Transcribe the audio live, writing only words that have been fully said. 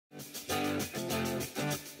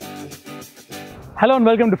Hello and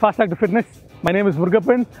welcome to Fast Track to Fitness. My name is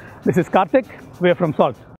Burpee. This is Karthik. We are from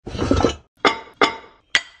Salt.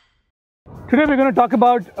 Today we're going to talk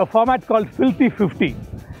about a format called Filthy 50.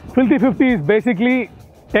 Filthy 50 is basically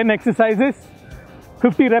 10 exercises,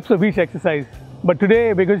 50 reps of each exercise. But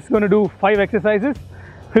today we're just going to do 5 exercises,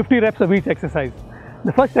 50 reps of each exercise.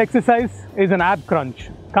 The first exercise is an ab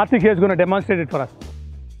crunch. Karthik here is going to demonstrate it for us.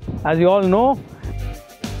 As you all know,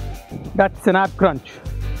 that's an ab crunch.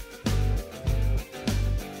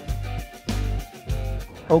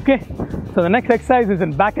 Okay, so the next exercise is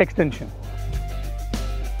in back extension.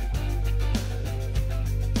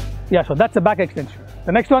 Yeah, so that's a back extension.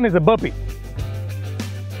 The next one is a burpee.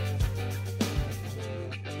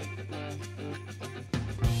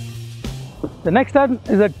 The next one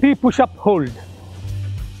is a T push-up hold.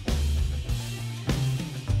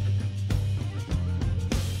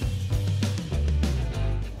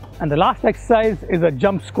 And the last exercise is a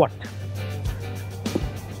jump squat.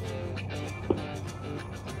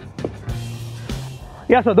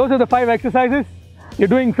 Yeah, so those are the 5 exercises. You're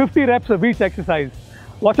doing 50 reps of each exercise.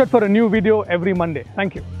 Watch out for a new video every Monday.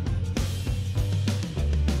 Thank you.